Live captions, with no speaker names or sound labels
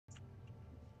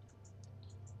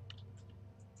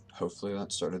Hopefully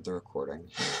that started the recording.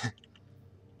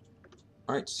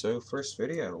 Alright, so first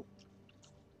video.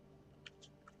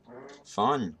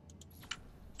 Fun.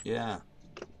 Yeah.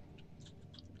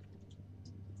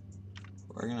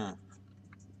 We're gonna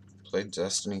play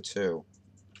Destiny 2.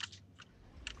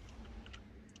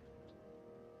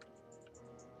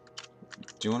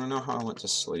 Do you want to know how I went to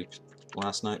sleep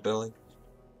last night, Billy?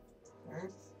 Do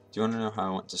you want to know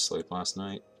how I went to sleep last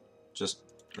night? Just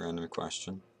a random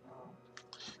question.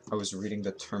 I was reading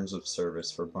the terms of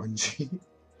service for Bungie.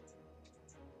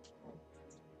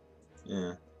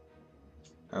 Yeah.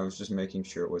 I was just making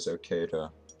sure it was okay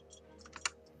to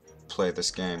play this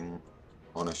game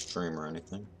on a stream or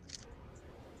anything.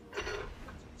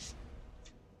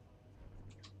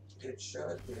 It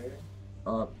should be.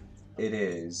 It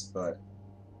is, but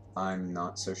I'm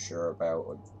not so sure about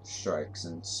like, strikes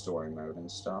and story mode and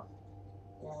stuff.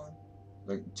 Why?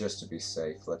 Like, just to be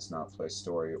safe, let's not play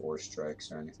story or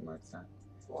strikes or anything like that.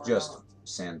 Why Just not?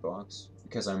 sandbox,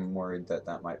 because I'm worried that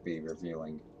that might be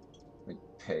revealing like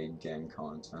paid game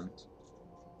content.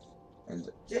 And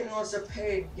Didn't was a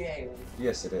paid game.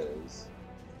 yes, it is.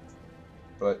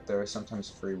 But there are sometimes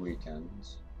free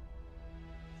weekends.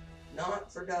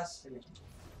 Not for Destiny.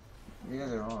 Yeah,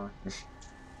 there are.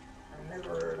 I've never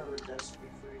heard of a Destiny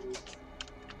free.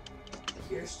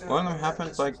 Here's One of them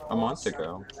happened like a month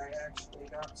ago. And I actually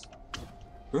got some.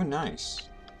 Ooh, nice.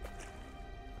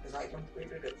 Because I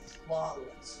completed it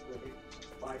flawlessly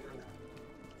by now.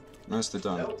 Nicely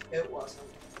done. Nope, it wasn't.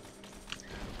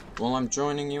 Well, I'm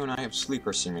joining you and I have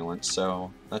sleeper simulant,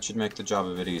 so that should make the job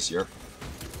a bit easier.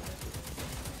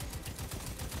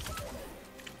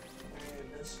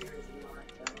 This here's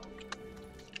knockdown.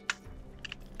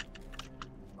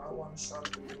 I want to shot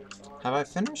the units on. Have I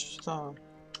finished the...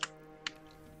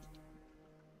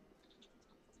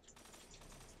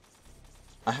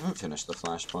 I haven't finished the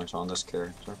flashpoint on this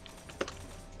character.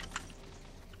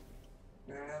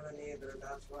 I haven't either,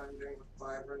 that's why I'm doing the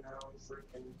 5 renown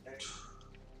freaking thing.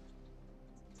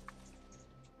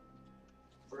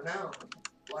 For now,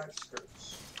 life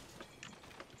scripts.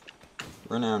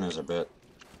 Renown is a bit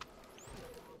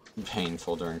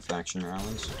painful during faction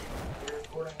rallies. You're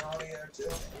recording audio too?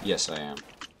 Yes, I am.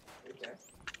 Okay.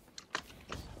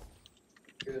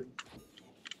 Good.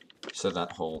 So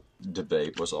that whole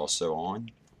debate was also on.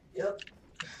 Yep.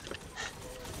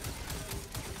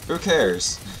 Who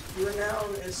cares?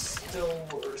 Renown is still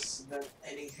worse than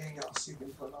anything else you can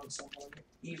put on someone,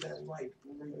 even like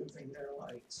removing their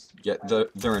lights. Yeah, the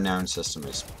renown system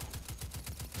is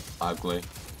ugly.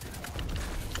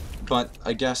 But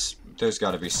I guess there's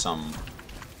gotta be some...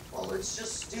 Well, it's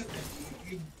just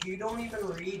stupid. You don't even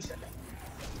regen.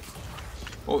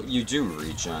 Well, you do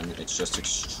regen, it's just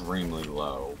extremely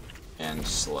low and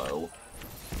slow.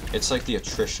 It's like the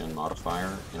attrition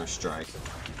modifier in a strike.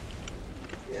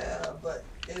 Yeah, but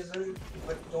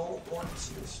don't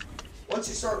once you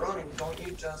start running, don't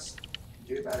you just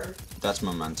do better? That's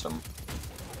momentum.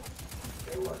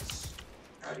 Okay,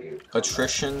 how do you...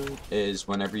 Attrition is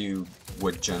whenever you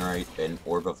would generate an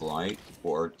orb of light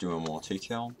or do a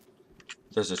multi-kill,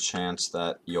 there's a chance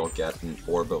that you'll get an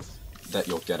orb of... that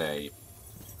you'll get a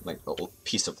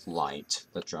piece of light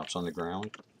that drops on the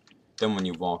ground. Then when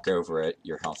you walk over it,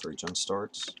 your health regen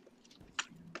starts.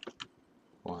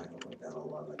 What? I only got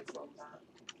 11 from that.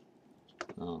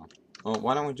 Oh. Well,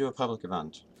 why don't we do a public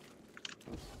event?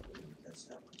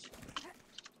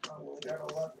 I only got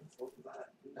 11 from that,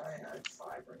 and I had 5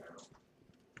 right now.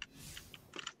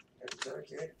 It's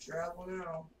okay to travel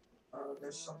now.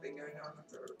 There's something going on with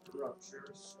the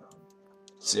ruptures, so...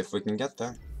 See if we can get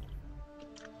there.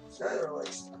 Skylar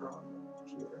likes to draw on the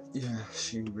computer. Yeah,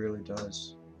 she really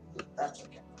does. That's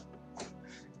okay.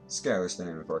 Skylar's the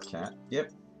name of our cat.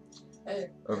 Yep. Hey,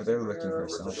 Over there looking for over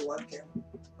to herself. the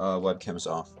webcam. Webcam's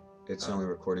off. It's only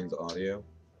recording the audio.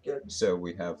 Good. So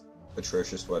we have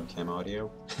atrocious webcam audio.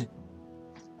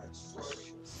 That's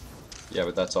atrocious. Yeah,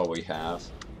 but that's all we have.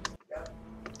 Yeah.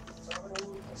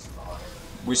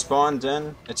 We spawned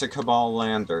in. It's a Cabal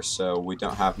lander, so we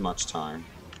don't have much time.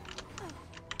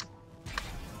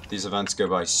 These events go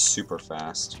by super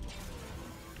fast.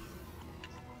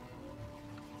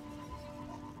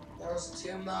 There was a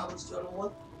team that I was doing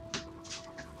with.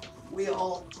 We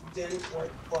all didn't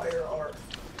like fire our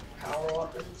power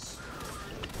weapons.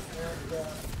 And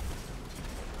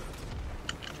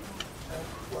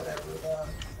whatever the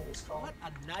thing's called. What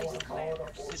a nice Wanna call land. it a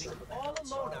We're bullshit sitting event, all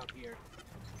so alone out here.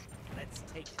 Let's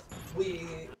take it.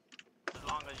 We,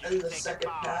 in the second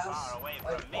pass,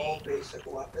 like all basic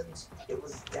weapons, it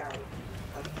was down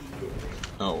immediately.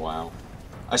 Oh wow.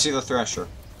 I see the Thresher.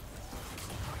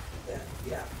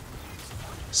 Yeah.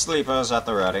 Sleepers at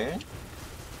the ready.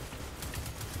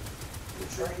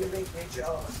 trying to make me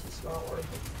jealous. It's not working.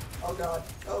 Oh god.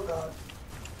 Oh god.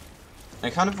 I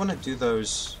kind of want to do the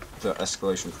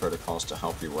escalation protocols to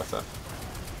help you with it.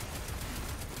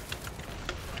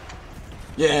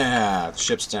 Yeah, the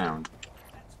ship's down.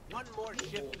 That's one more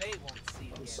ship they won't see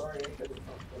I'm again. sorry I couldn't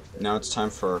help with it. Now it's time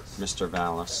for Mr.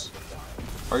 Valis.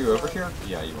 Are you over here?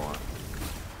 Yeah, you are.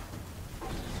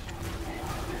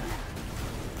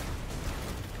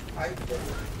 I think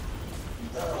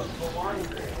the line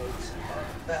grenades are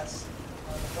the best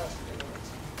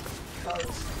grenades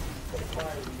because they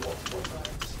fire multiple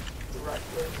times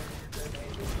directly into your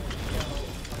grenade and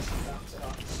then bounce it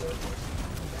off the surface.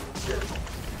 And it's your fault.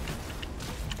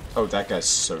 Oh, that guy's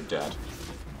so dead.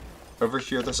 Over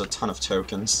here, there's a ton of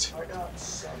tokens. I got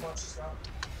so much stuff.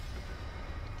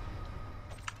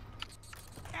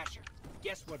 Asher,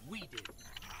 guess what we did?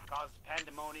 Caused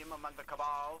pandemonium among the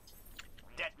Cabal,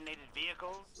 detonated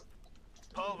vehicles,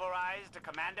 pulverized a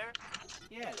commander.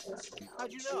 Yes.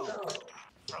 How'd you know?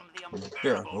 From the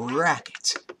You're unbearable a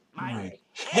racket. my My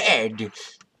head.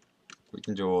 We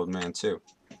can do old man too.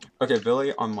 Okay,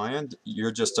 Billy, on my end,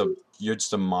 you're just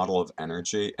a model of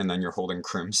energy, and then you're holding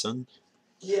Crimson.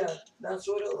 Yeah, that's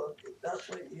what it looked. That's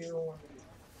what you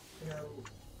know.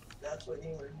 That's what you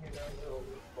and it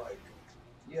looked like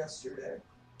yesterday.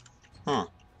 Huh.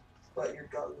 But your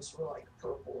guns were like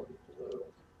purple and blue.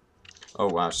 Oh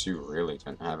wow, so you really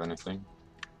didn't have anything.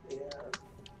 Yeah.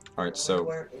 Alright, We so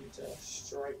went into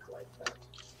strike like that.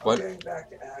 What? I'm getting back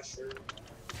to Asher.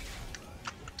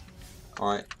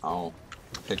 alright, I'll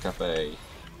pick up a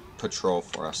patrol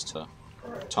for us to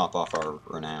Alright. top off our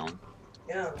renown.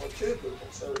 Yeah, we're two people,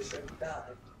 so we shouldn't die.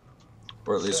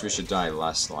 Or at least we should die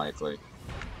less likely.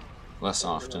 Less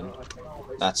often. I can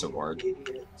always That's a be word. an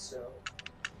idiot, so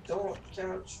don't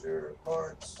capture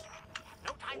parts.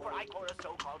 no time for Icora's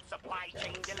so-called supply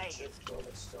chain delays.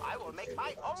 I will make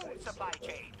my own supply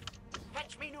chain.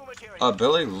 Fetch me new material.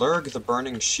 Billy, Lurg the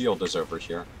Burning Shield is over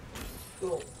here.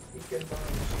 Cool. You can burn.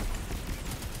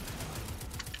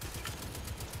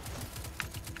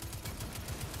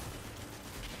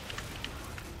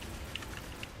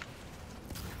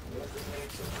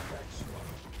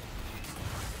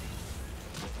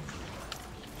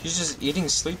 He's just eating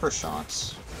sleeper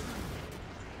shots.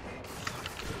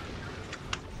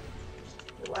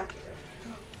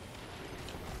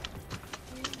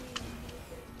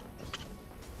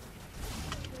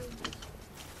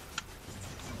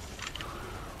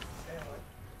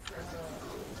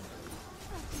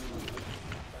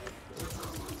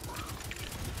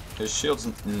 His shield's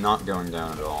not going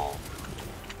down at all.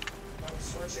 I'm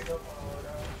switching up on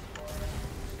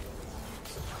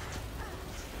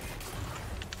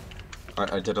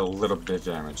Alright, I did a little bit of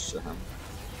damage to him.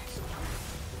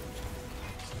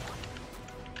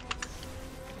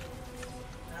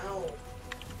 Now,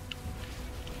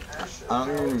 I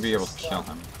don't even be able to kill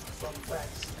him.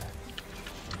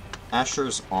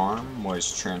 Asher's arm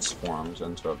was transformed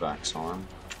into a Vex arm.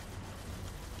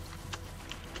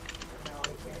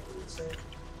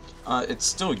 It's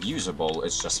still usable,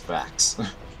 it's just Vex.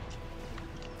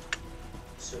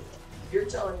 So, you're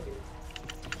telling me,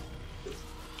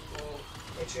 well,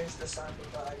 they changed the sound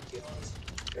of the icons.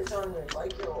 You're telling me,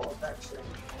 like your old Vex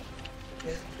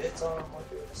ring, its arm would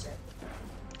do the same.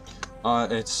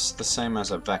 It's the same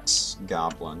as a Vex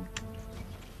Goblin.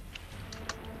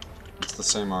 It's the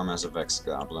same arm as a Vex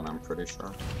Goblin, I'm pretty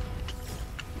sure.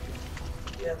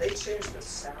 Yeah, they changed the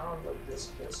sound of this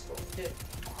pistol. It's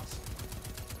awesome.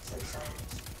 It's like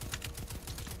sounds.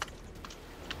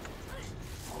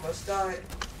 Almost died.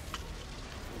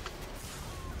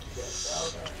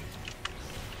 Yes, okay.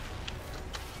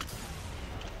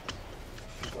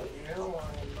 But you know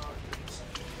I am not using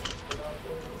it without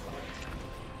doing it.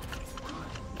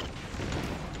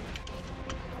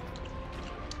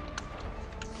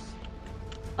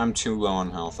 I'm too low on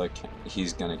health,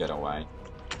 he's gonna get away.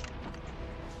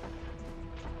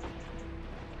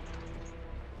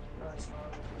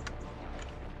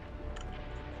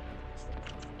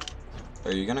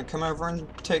 Are you gonna come over and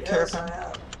take care of him? Yes, I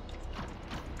have.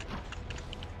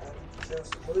 I'm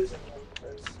just losing them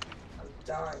because I'm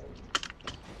dying.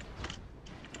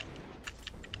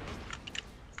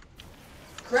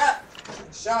 Crap!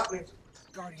 He shot me.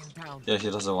 Guardian down. Yeah, he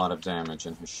does a lot of damage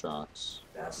in his shots.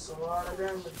 That's a lot of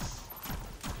damage.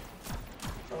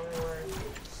 Tell me where he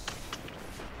is.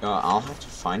 I'll have to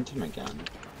find him again.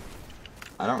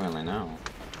 I don't really know.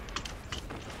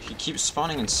 He keeps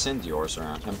spawning incendiors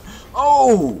around him.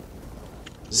 Oh!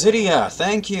 Zydia,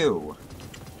 thank you!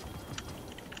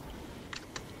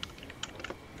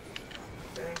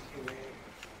 Thank you, man.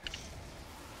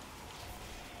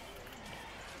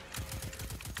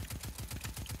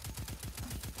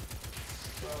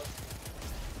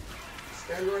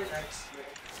 Stand right next to me.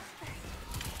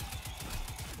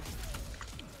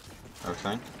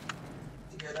 Okay. Do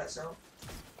you hear that sound?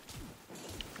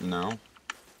 No.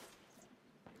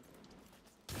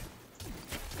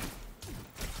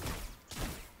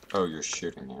 Oh, you're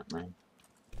shooting at me.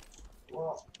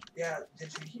 Well, yeah,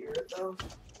 did you hear it though?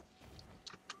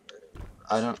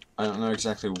 I don't know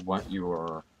exactly what you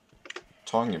were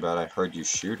talking about. I heard you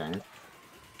shooting.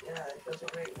 Yeah, it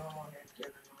doesn't make normal hit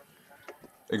get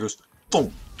It goes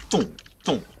thump, thump,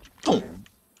 thump, thump.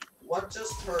 What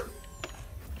just hurt?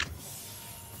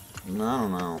 I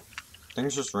don't know.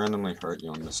 Things just randomly hurt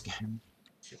you in this game.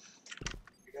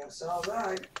 I guess I'll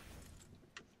die.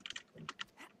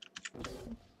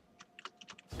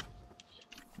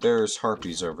 There's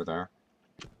harpies over there.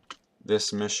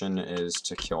 This mission is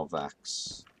to kill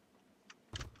Vex.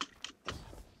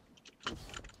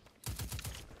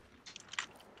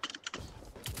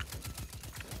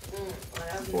 I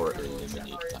haven't Or been able to eliminate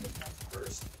generate them. the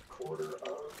first quarter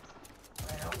of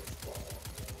my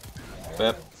health.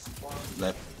 Flip.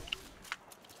 Flip.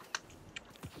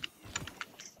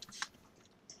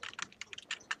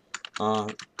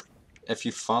 If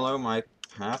you follow my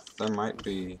path, there might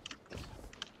be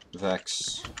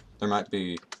Vex. There might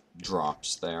be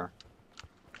drops there.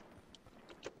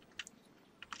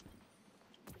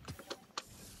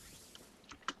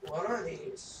 What are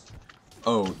these?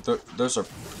 Oh, those are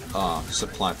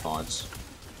supply pods.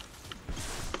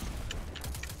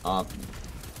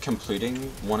 Completing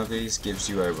one of these gives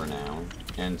you a renown,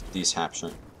 and these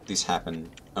happen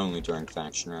only during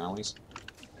faction rallies.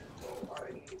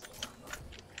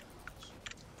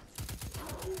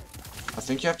 I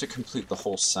think you have to complete the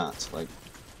whole set, like,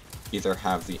 either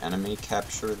have the enemy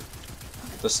capture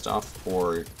the stuff,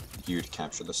 or you'd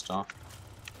capture the stuff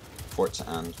for it to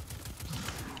end.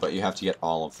 But you have to get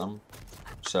all of them,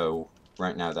 so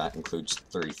right now that includes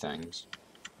 3 things.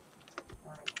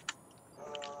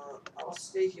 I'll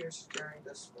stay here securing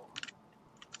this one.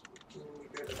 Can you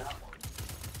go to that one?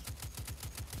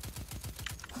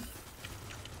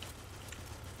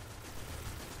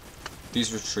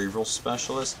 These retrieval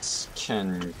specialists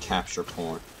can capture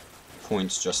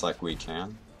points just like we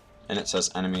can, and it says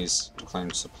enemies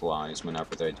claim supplies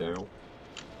whenever they do.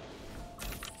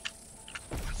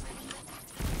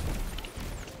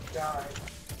 Die.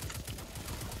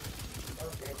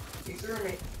 Okay, he threw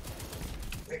me.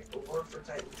 Make the word for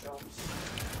Titan jumps.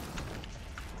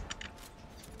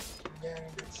 I'm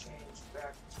getting to change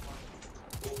back to my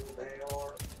cool they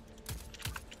are.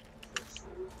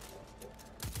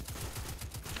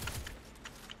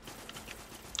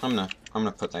 I'm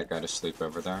gonna put that guy to sleep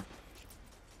over there.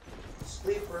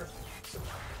 Sleeper.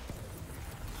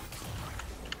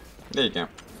 There you go.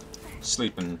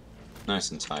 Sleeping nice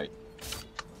and tight.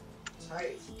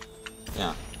 Tight.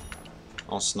 Yeah.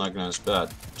 All snug in his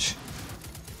bed.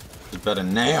 His bed of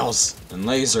nails and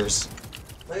lasers.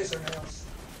 Laser nails.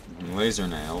 And laser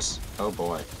nails. Oh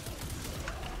boy.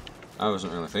 I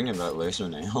wasn't really thinking about laser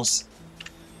nails.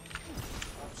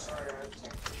 I'm sorry, I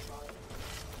can't find.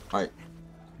 Alright.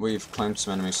 We've claimed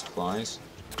some enemy supplies.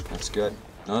 That's good.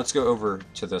 Now let's go over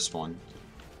to this one.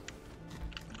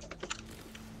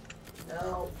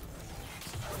 Now,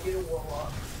 I need a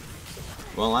warlock.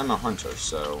 Well, I'm a hunter,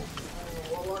 so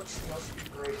Warlocks must be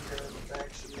great during the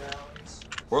faction rallies.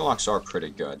 warlocks are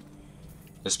pretty good.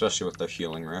 Especially with the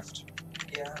healing rift.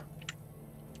 Yeah.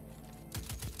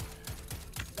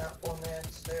 That one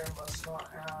man's there must not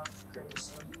have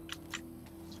crimson.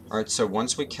 Alright, so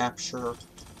once we capture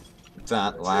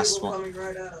that last one, coming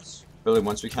right at us. really,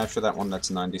 once we capture that one that's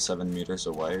 97 meters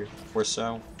away or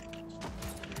so,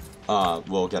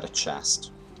 we'll get a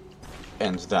chest.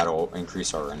 And that'll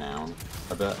increase our renown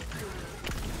a bit.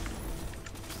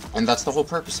 And that's the whole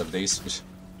purpose of these.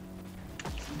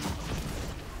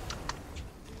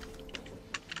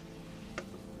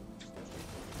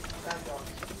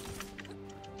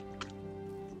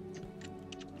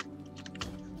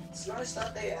 It's nice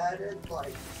that they added,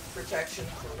 like, protection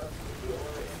for the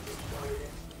healer inventory.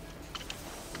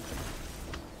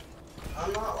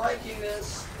 I'm not liking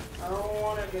this. I don't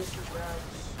want it, Mr.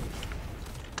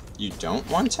 Krabs. You don't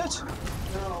want it?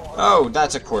 No. Oh,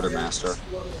 that's a quartermaster.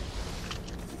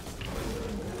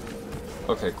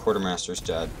 Okay, quartermaster's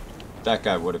dead. That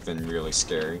guy would have been really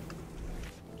scary.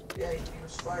 Yeah, he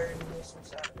was firing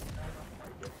missiles at me.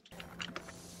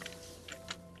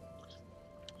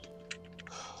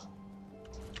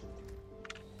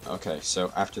 Okay,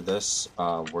 so after this,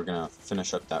 we're gonna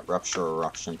finish up that Rupture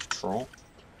Eruption Patrol.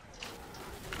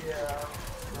 Yeah.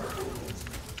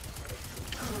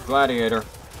 Gladiator.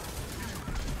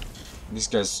 These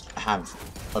guys have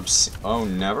oh,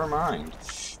 never mind.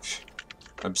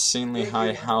 Obscenely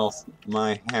high health,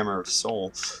 my hammer of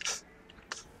soul.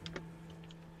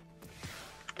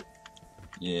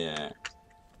 Yeah.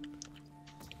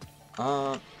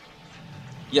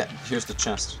 Yeah, here's the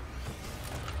chest.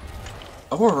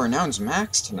 Oh, our renown's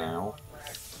maxed now.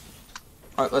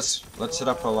 Alright, let's hit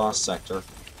up a lost sector.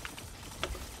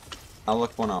 I'll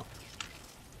look one up.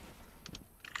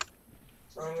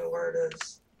 Tell me where it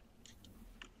is.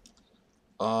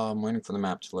 I'm waiting for the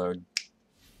map to load.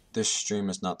 This stream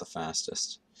is not the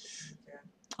fastest.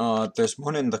 Okay. There's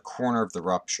one in the corner of the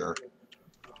rupture.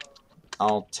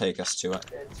 I'll take us to it.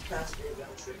 It's past the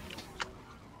adventure.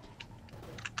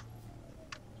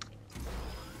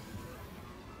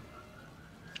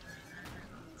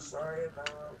 Sorry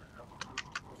about.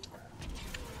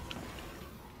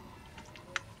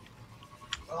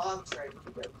 Oh, I'm trying to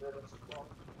get rid of the phone.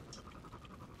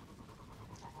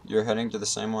 You're heading to the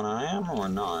same one I am, or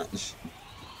not?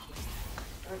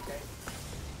 Okay.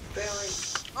 Failing.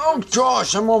 Oh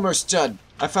gosh, I'm almost dead.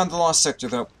 I found the lost sector,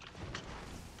 though.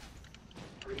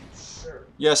 Are you sure?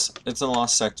 Yes, it's a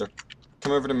lost sector.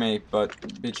 Come over to me,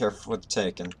 but be careful with the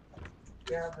Taken.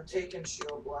 Yeah, the Taken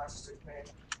shield blasted me.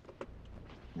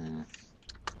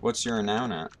 What's your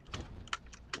renown at?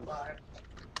 5.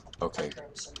 Okay,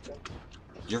 Crimson Tip.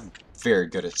 you're very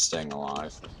good at staying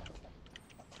alive.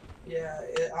 Yeah,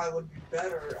 I would be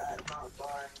better at not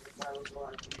dying if I was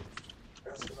lucky.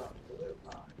 That's about the loot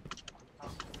line. I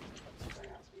have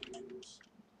to use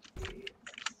the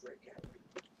freaking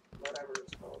whatever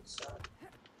it's called set.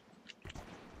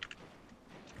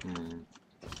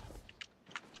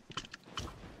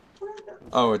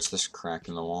 Oh, it's this crack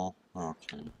in the wall.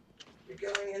 Okay. You're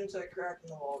going into a crack in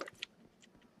the wall.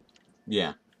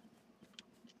 Yeah.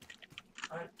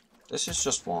 Alright. This is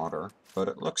just water, but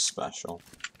it looks special.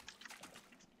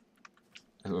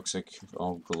 It looks like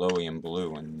all glowy and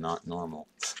blue and not normal.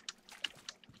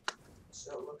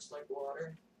 So it looks like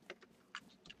water.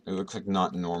 It looks like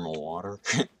not normal water.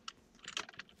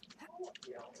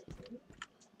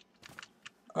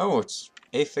 Oh, it's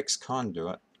Affix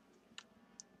Conduit.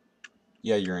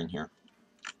 Yeah, you're in here.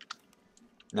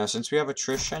 Now, since we have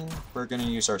attrition, we're gonna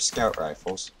use our scout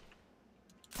rifles.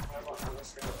 I don't have a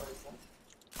scout rifle.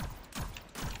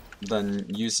 Then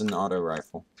use an auto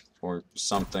rifle. Or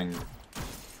something.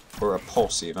 Or a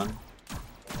pulse, even.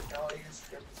 Okay, I'll use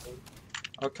crimson.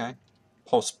 Okay.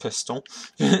 Pulse pistol.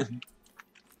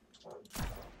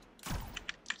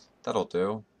 That'll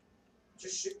do.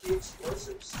 Just shoot the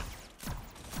explosives.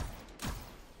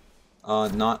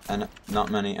 Not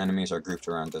many enemies are grouped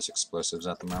around those explosives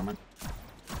at the moment.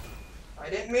 I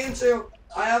didn't mean to.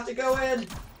 I have to go in.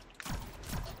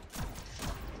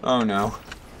 Oh no.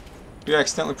 You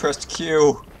accidentally pressed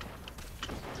Q.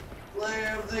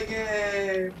 Play of the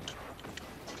game.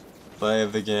 Play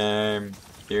of the game.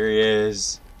 Here he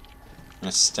is. I'm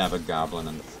gonna stab a goblin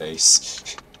in the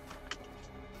face.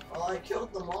 Well, I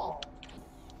killed them all.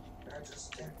 I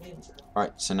just didn't mean to.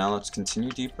 Alright, so now let's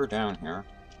continue deeper down here.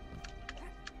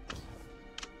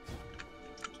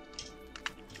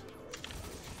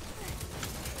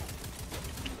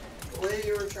 The way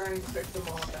you were trying to pick them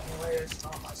off anyway is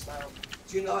not my style.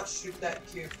 Do not shoot that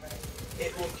cube thing.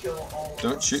 It will kill all of us.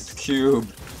 Don't shoot the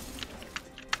cube.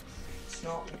 It's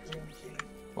not the green key.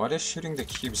 Why does shooting the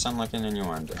cube sound like an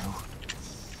innuendo?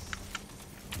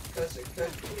 Because it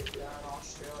could be in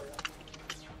Australia.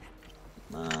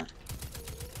 Marcus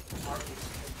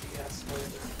could be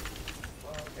escalated.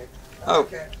 Okay. Oh.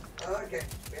 Okay. Okay.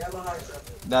 We have a Hydra.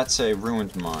 That's a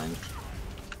ruined mind.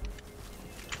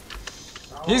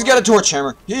 He's got a torch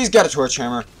hammer! He's got a torch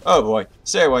hammer! Oh boy.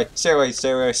 Stay away, stay away,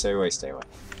 stay away, stay away, stay away.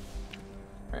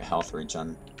 Alright, health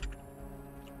regen.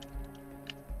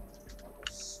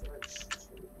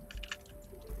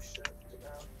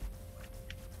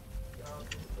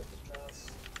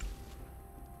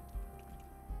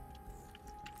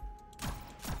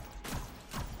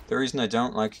 The reason I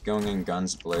don't like going in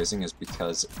guns blazing is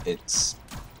because it's...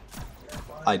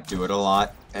 I do it a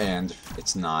lot, and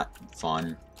it's not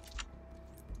fun.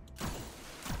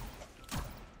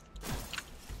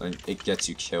 It gets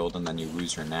you killed, and then you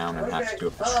lose renown and have to do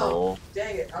a patrol. Oh,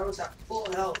 dang it, I was at full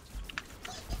health.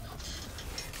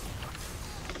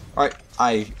 Alright,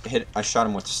 I shot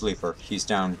him with the sleeper. He's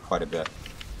down quite a bit.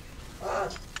 Ah,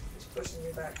 he's pushing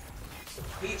me back.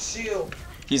 Eat shield.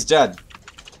 He's dead.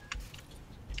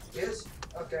 He is?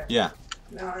 Okay. Yeah.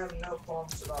 Now I have no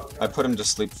qualms about I put him to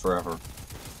sleep forever.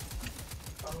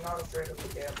 I'm not afraid of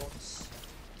the goblins.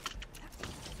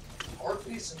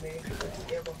 Harpies maybe, but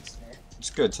the goblins, man. It's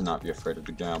good to not be afraid of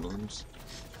the goblins.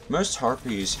 Most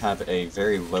harpies have a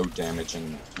very low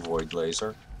damaging void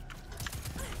laser.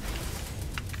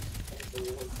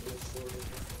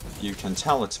 You can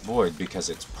tell it's void because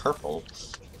it's purple,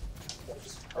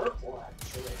 It's purple,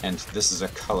 actually. and this is a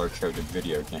color-coded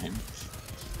video game.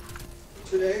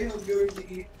 Today I'm going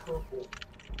to eat purple.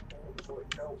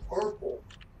 No, purple.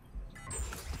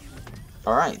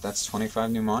 Alright, that's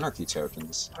 25 new monarchy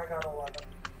tokens. I got 11.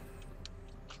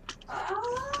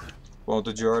 Ah! Well,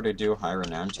 did you already do high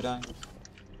renown today?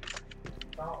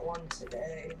 Not one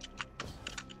today.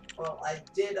 Well, I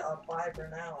did a 5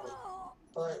 renown,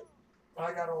 but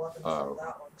I got 11 from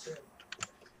that one too.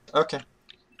 Okay.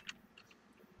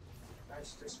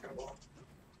 Nice disco ball.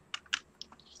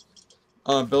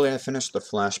 Billy, I finished the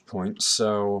flashpoint,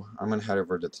 so I'm gonna head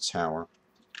over to the tower.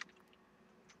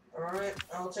 Alright,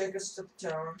 I'll take us to the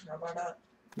tower. How about that?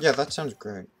 Yeah, that sounds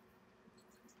great.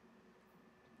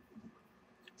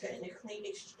 Technically,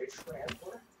 it's the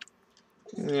traveler.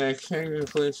 Yeah,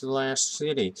 technically it's the last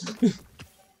city.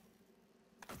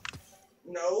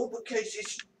 No, because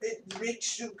it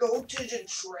makes you go to the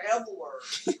traveler.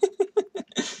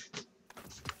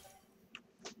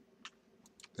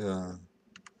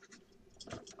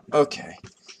 Okay.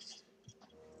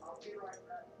 I'll be right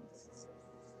back.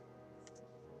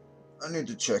 I need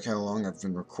to check how long I've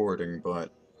been recording,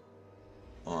 but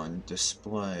on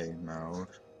display mode,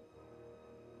 I'm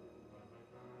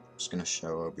just gonna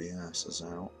show OBS is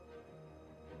out.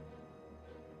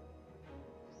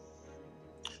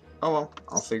 Oh well,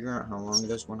 I'll figure out how long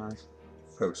it is when I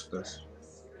post this.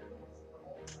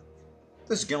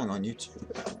 This is going on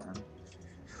YouTube, man.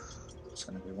 It's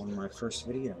gonna be one of my first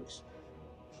videos.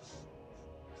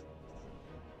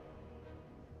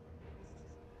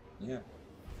 Yeah.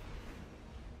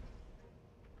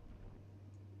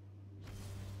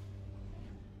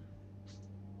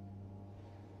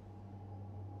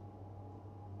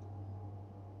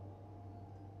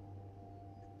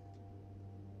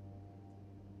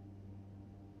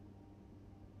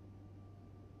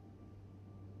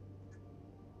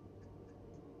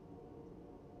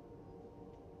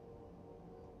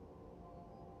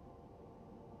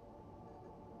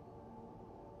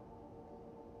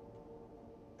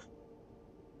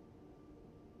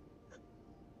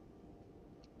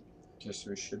 Guess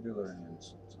we should be learning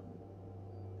sometime.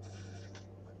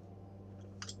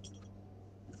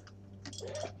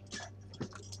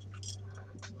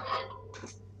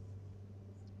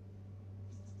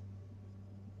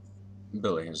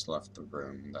 Billy has left the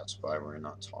room, that's why we're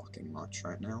not talking much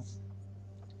right now.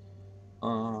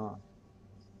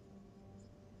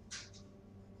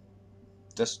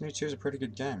 Destiny 2 is a pretty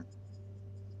good game.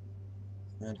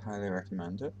 I'd highly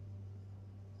recommend it,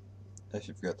 if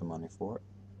you've got the money for it.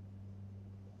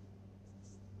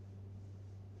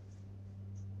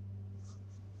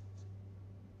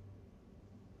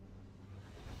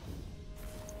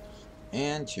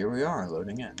 And here we are,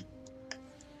 loading in.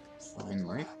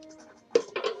 Finally.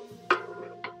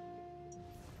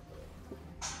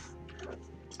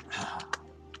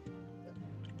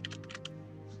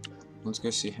 Let's go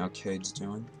see how Cade's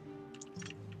doing.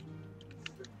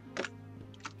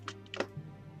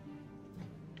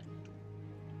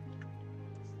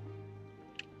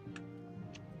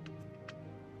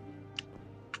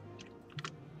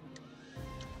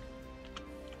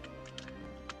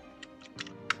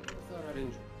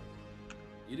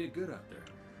 You did good out there.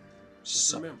 Just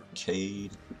Sup, remember,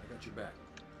 Cade. I got your back.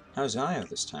 How's Io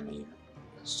this time of year?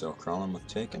 Still crawling with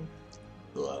Taken?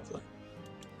 Lovely.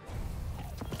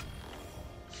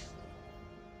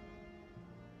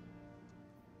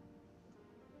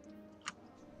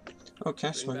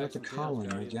 Okay, so we got the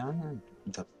colony again.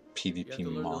 The PvP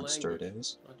monster it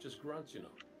is. Not just grunts, you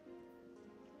know.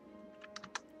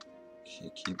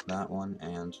 Okay, keep that one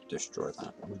and destroy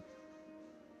that one.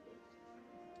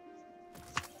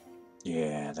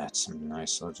 Yeah, that's some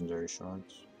nice legendary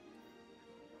shards.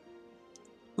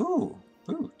 Ooh,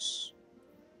 boots.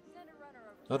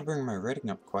 That'll bring my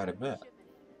rating up quite a bit.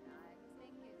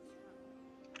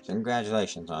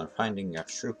 Congratulations on finding your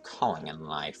true calling in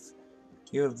life.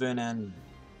 You have been an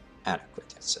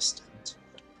adequate assistant.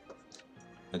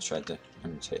 I tried to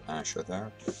imitate Asher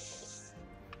there. If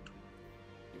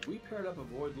we paired up a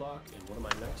void lock and one of my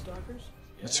Night Stalkers,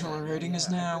 That's what my rating is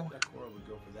now. That Cora would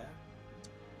go for that.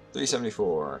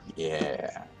 374,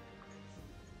 yeah.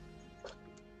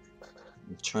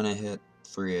 I'm trying to hit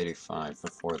 385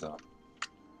 before the...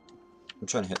 I'm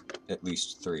trying to hit at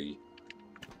least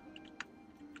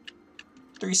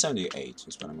 378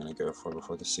 is what I'm going to go for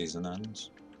before the season ends.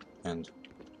 And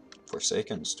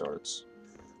Forsaken starts.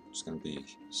 It's going to be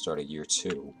start of year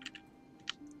 2.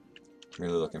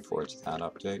 Really looking forward to that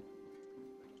update.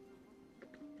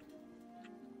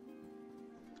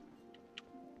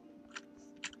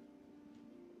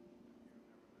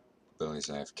 But Billy's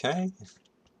AFK.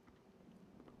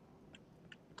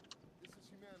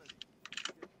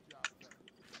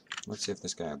 Let's see if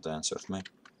this guy will dance with me.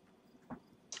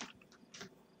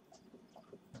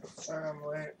 Sorry I'm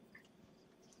late.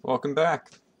 Welcome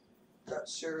back. That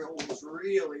cereal was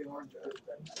really hard to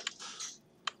open.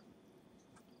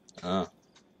 Oh.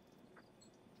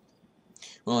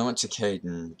 Well, I went to Kate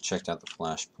and checked out the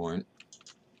flashpoint.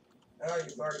 Oh,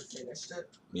 you've already finished it?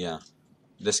 Yeah.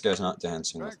 This guy's not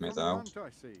dancing with me, though.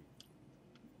 That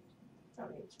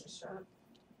needs me shot.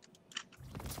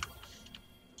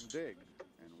 Dig,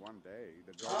 and one day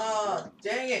the Ah,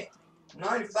 dang it!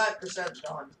 95%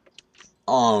 done.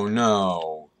 Oh,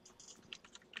 no.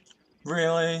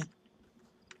 Really? I'm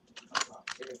not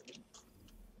kidding.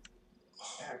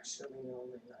 Actually,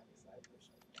 only 95%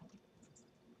 done.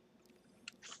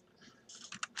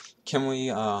 Can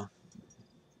we, Alright,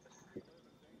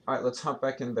 let's hop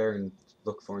back in there and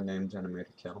look for a named enemy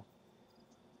to kill.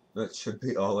 That should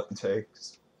be all it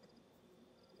takes.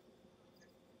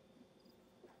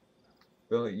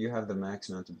 Billy, you have the max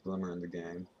amount of glimmer in the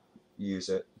game. Use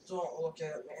it. Don't look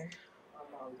at me.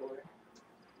 I'm on board.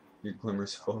 Your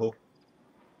glimmer's full.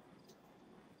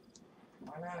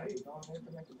 Why not? You don't need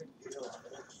to make a big deal out of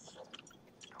it.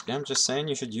 Yeah, I'm just saying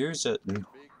you should use it. Speak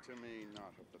to me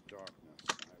not of the darkness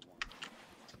I want.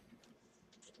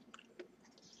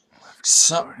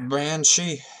 Sup,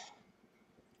 Banshee?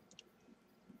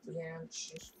 Yeah,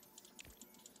 she's...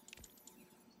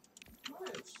 I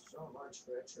have so much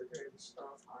retrograde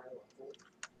stuff, high level.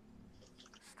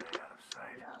 Stay out of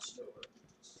sight. Master.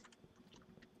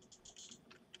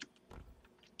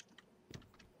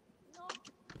 Not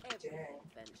every Dang.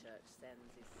 adventure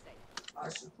extends is safe. I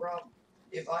should probably...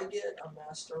 If I get a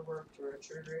masterwork to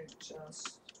retrograde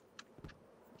chest,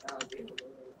 I'll be able to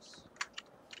lose.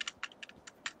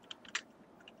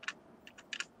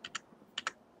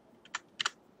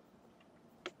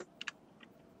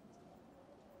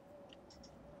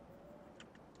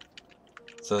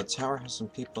 The tower has some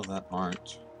people that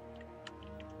aren't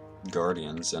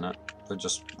guardians in it. They're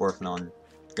just working on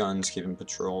guns, keeping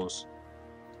patrols.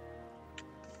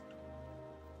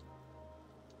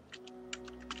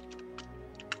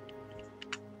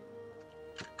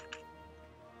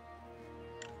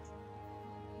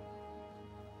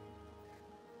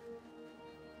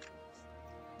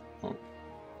 Oh.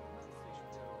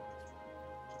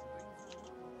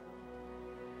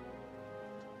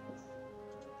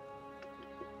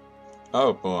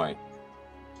 Oh boy.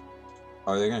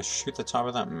 Are they gonna shoot the top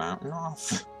of that mountain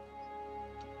off?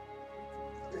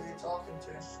 Who are you talking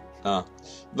to?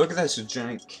 Look at this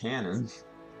giant cannon.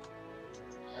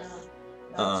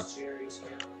 That's Jerry's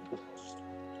cannon.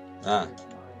 Ah,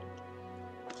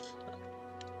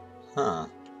 huh.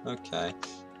 Okay.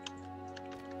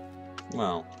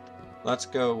 Well, let's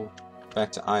go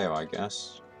back to Io, I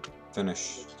guess.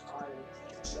 Finish. I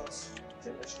just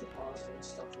finished depositing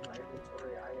stuff in my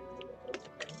inventory. I didn't even open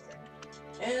anything.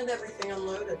 And everything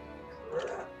unloaded.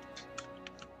 Crap.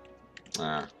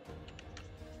 Ah.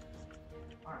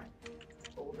 Alright.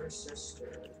 Older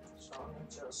sister. Song of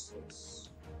Justice.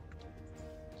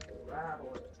 The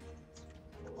Rattler.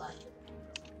 Electric.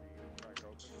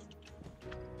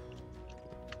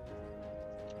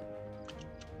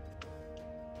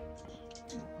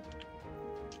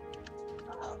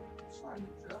 Oh, Song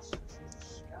of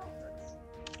Justice. Scalpers.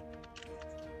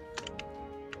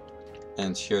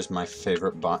 And here's my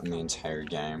favorite bot in the entire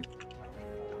game.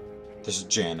 This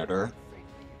janitor.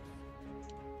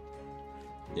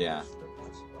 Yeah.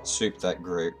 Sweep that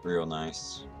grate real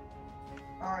nice.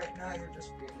 Alright, now you're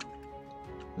just being...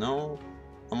 No,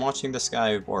 I'm watching this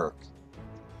guy work.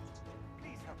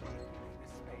 Please help me keep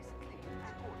this space clean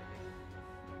and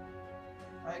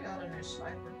orderly. I got a new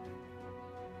sniper.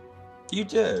 You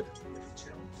did.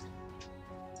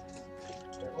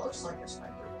 It looks like a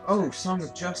sniper. Oh, Song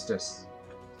of Justice.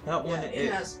 That Yeah, one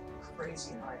it has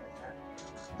crazy high attack.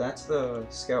 That's the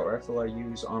scout rifle I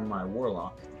use on my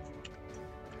warlock.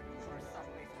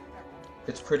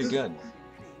 It's pretty good.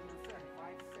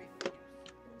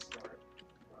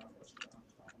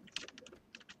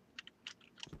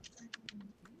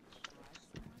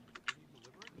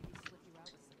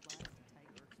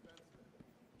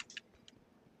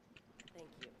 Thank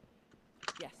you.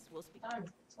 Yes, we'll speak. I'm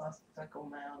a fickle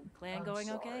man. Plan I'm going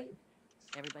sorry. okay?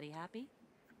 Everybody happy?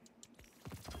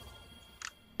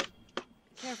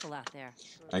 Careful out there.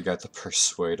 I got the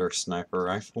Persuader sniper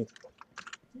rifle.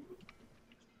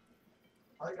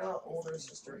 I got older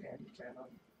sister hand cannon.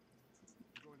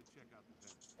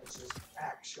 Which is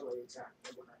actually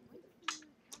exactly what I needed.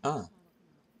 Ah,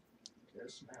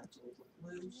 Dismantle the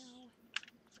loose.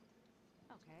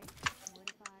 Okay, what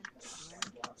if I'm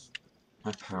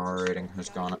My power rating has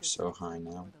gone up so high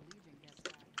now.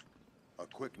 A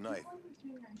quick knife.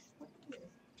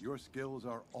 Your skills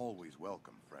are always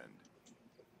welcome, friend.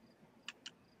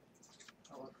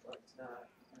 I look like that.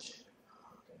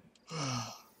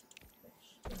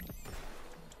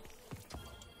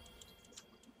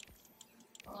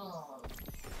 Oh.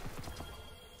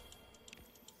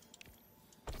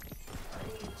 I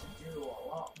need to do a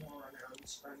lot more renown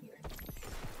spending.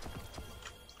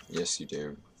 Yes, you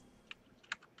do.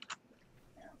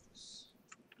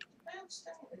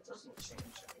 It doesn't change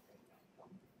anything.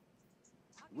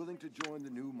 Willing to join the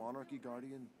new monarchy,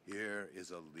 Guardian? Here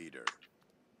is a leader.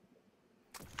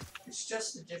 It's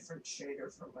just a different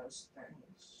shader for most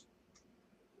things.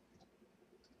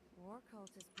 War cult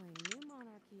is playing New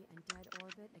Monarchy and Dead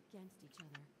Orbit against each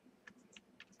other.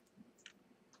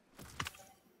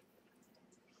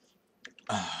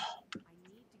 I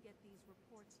need to get these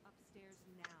reports upstairs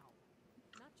now.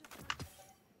 Not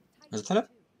just Is that a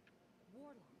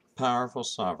powerful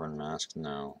sovereign mask?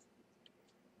 No.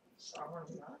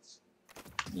 Sovereign mask?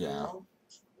 Yeah. No.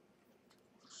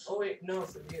 Oh wait, no,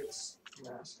 for you it's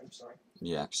mask, I'm sorry.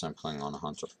 Yeah, because I'm playing on a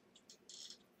hunter.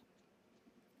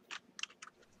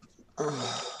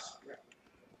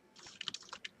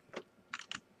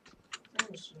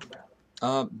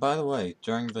 By the way,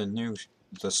 during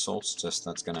the solstice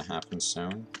that's gonna happen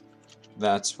soon,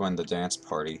 that's when the dance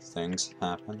party things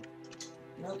happen.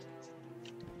 Nope.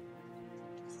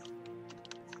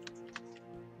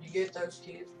 You get those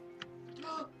keys?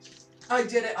 I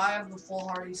did it, I have the full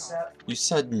Hardy set. You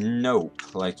said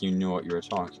nope, like you knew what you were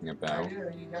talking I about. do,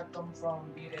 you got them from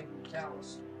beating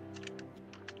Dallas.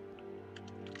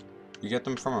 You get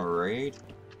them from a raid?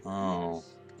 Oh.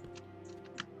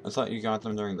 I thought you got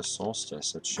them during the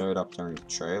solstice. It showed up during the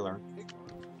trailer.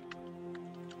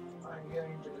 I'm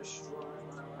going to destroy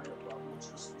my lighter button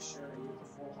just to show you the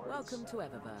full Hardy Welcome set. to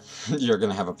Eververse. You're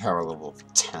gonna have a power level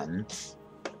of 10.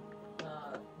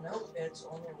 Nope, it's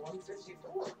only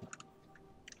 154.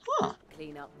 Huh.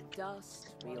 Clean up dust,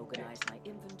 reorganize my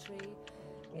inventory.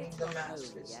 It's The not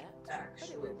mask home is yet,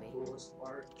 actually but it the will be. coolest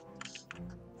part.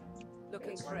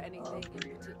 Looking It's for like, anything in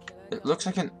green. particular? It looks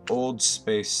like an old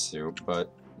spacesuit,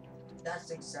 but...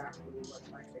 That's exactly what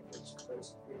I think it's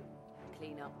supposed to be.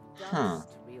 Clean up Huh.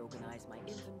 dust, reorganize my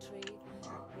inventory.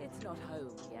 It's not home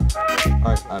yet.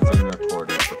 Alright, I've been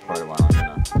recording for quite a while. I'm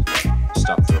gonna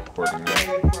stop the recording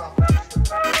now.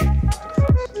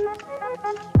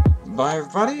 Bye,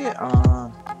 everybody.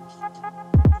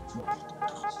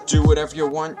 Do whatever you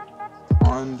want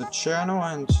on the channel,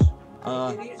 and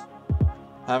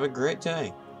have a great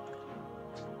day.